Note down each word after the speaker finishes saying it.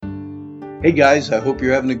Hey guys, I hope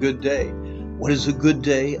you're having a good day. What is a good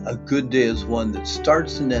day? A good day is one that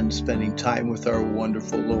starts and ends spending time with our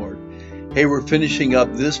wonderful Lord. Hey, we're finishing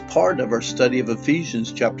up this part of our study of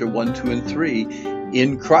Ephesians chapter 1, 2, and 3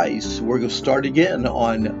 in Christ. We're going to start again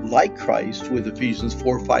on Like Christ with Ephesians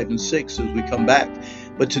 4, 5, and 6 as we come back.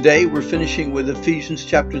 But today we're finishing with Ephesians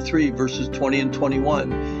chapter 3, verses 20 and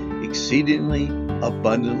 21, exceedingly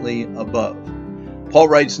abundantly above. Paul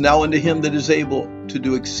writes, "Now unto him that is able to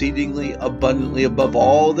do exceedingly abundantly above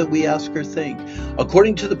all that we ask or think,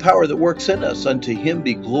 according to the power that works in us, unto him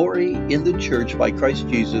be glory in the church by Christ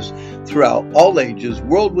Jesus throughout all ages,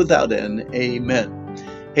 world without end. Amen."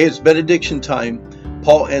 Hey, it's benediction time.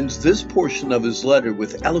 Paul ends this portion of his letter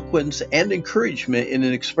with eloquence and encouragement in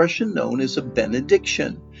an expression known as a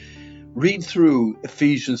benediction. Read through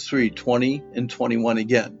Ephesians 3, 20 and 21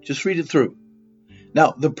 again. Just read it through.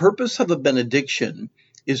 Now, the purpose of a benediction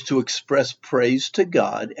is to express praise to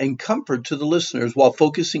God and comfort to the listeners while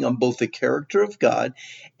focusing on both the character of God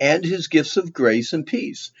and his gifts of grace and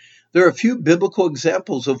peace. There are a few biblical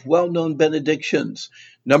examples of well-known benedictions.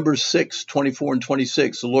 Numbers 6, 24 and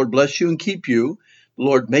 26. The Lord bless you and keep you. The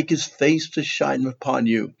Lord make his face to shine upon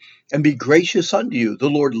you and be gracious unto you. The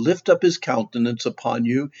Lord lift up his countenance upon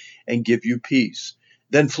you and give you peace.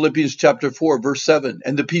 Then Philippians chapter 4, verse 7,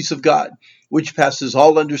 "And the peace of God, which passes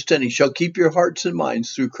all understanding, shall keep your hearts and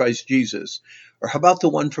minds through Christ Jesus." Or how about the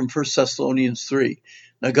one from 1 Thessalonians 3?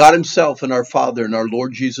 "Now God himself and our Father and our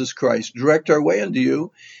Lord Jesus Christ direct our way unto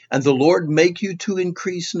you, and the Lord make you to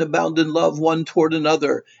increase and abound in love one toward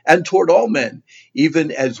another and toward all men,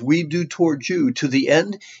 even as we do toward you, to the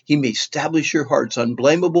end he may establish your hearts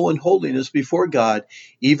unblameable in holiness before God,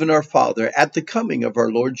 even our Father, at the coming of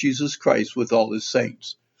our Lord Jesus Christ with all his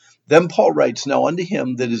saints." Then Paul writes, "Now unto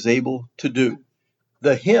him that is able to do."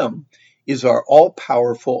 The him is our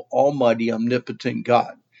all-powerful, almighty, omnipotent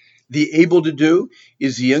God. The able to do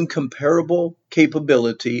is the incomparable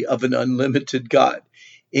capability of an unlimited God.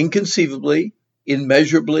 Inconceivably,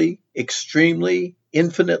 immeasurably, extremely,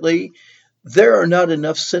 infinitely, there are not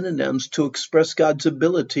enough synonyms to express God's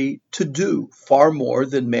ability to do far more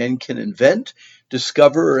than man can invent,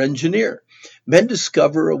 discover, or engineer. Men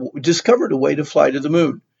discovered a way to fly to the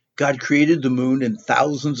moon. God created the moon and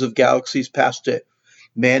thousands of galaxies past it.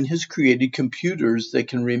 Man has created computers that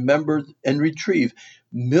can remember and retrieve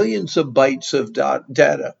millions of bytes of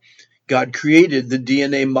data. God created the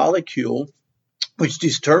DNA molecule, which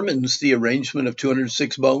determines the arrangement of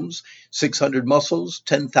 206 bones, 600 muscles,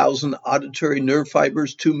 10,000 auditory nerve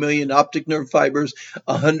fibers, 2 million optic nerve fibers,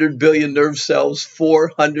 100 billion nerve cells,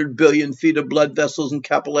 400 billion feet of blood vessels and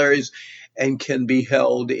capillaries, and can be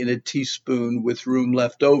held in a teaspoon with room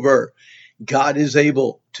left over. God is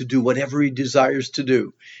able to do whatever he desires to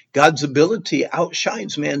do. God's ability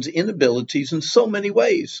outshines man's inabilities in so many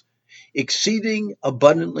ways. Exceeding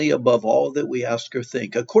abundantly above all that we ask or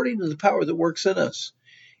think, according to the power that works in us.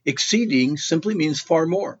 Exceeding simply means far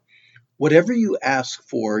more. Whatever you ask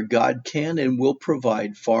for, God can and will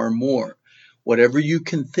provide far more. Whatever you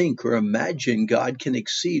can think or imagine, God can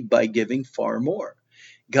exceed by giving far more.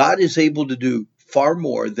 God is able to do far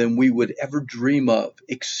more than we would ever dream of,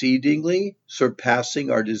 exceedingly surpassing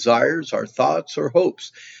our desires, our thoughts, or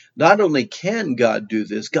hopes. Not only can God do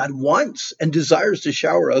this, God wants and desires to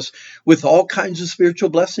shower us with all kinds of spiritual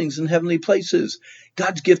blessings in heavenly places.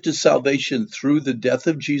 God's gift of salvation through the death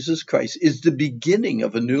of Jesus Christ is the beginning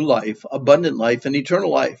of a new life, abundant life, and eternal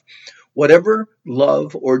life. Whatever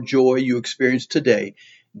love or joy you experience today,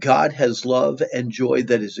 God has love and joy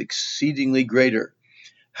that is exceedingly greater.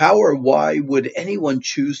 How or why would anyone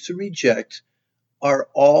choose to reject our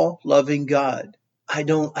all-loving God? I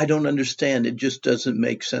don't understand. It just doesn't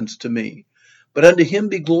make sense to me. But unto him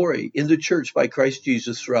be glory in the church by Christ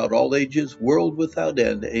Jesus throughout all ages, world without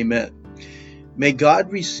end. Amen. May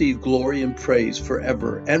God receive glory and praise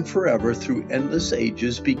forever and forever through endless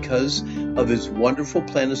ages because of his wonderful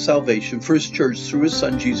plan of salvation for his church through his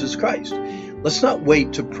Son, Jesus Christ. Let's not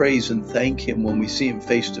wait to praise and thank him when we see him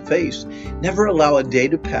face to face. Never allow a day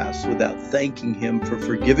to pass without thanking him for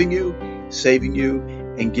forgiving you, saving you,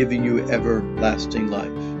 and giving you everlasting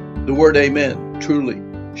life. The word amen, truly,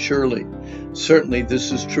 surely, certainly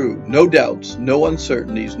this is true. No doubts, no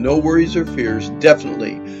uncertainties, no worries or fears,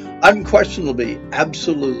 definitely, unquestionably,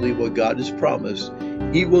 absolutely what God has promised,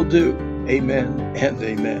 he will do. Amen and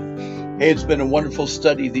amen. Hey, it's been a wonderful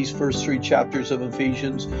study, these first 3 chapters of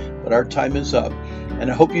Ephesians, but our time is up.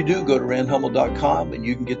 And I hope you do go to randhummel.com and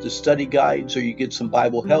you can get the study guides, or you get some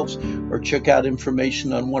Bible helps, or check out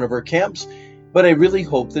information on one of our camps. But I really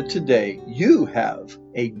hope that today you have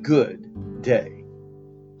a good day.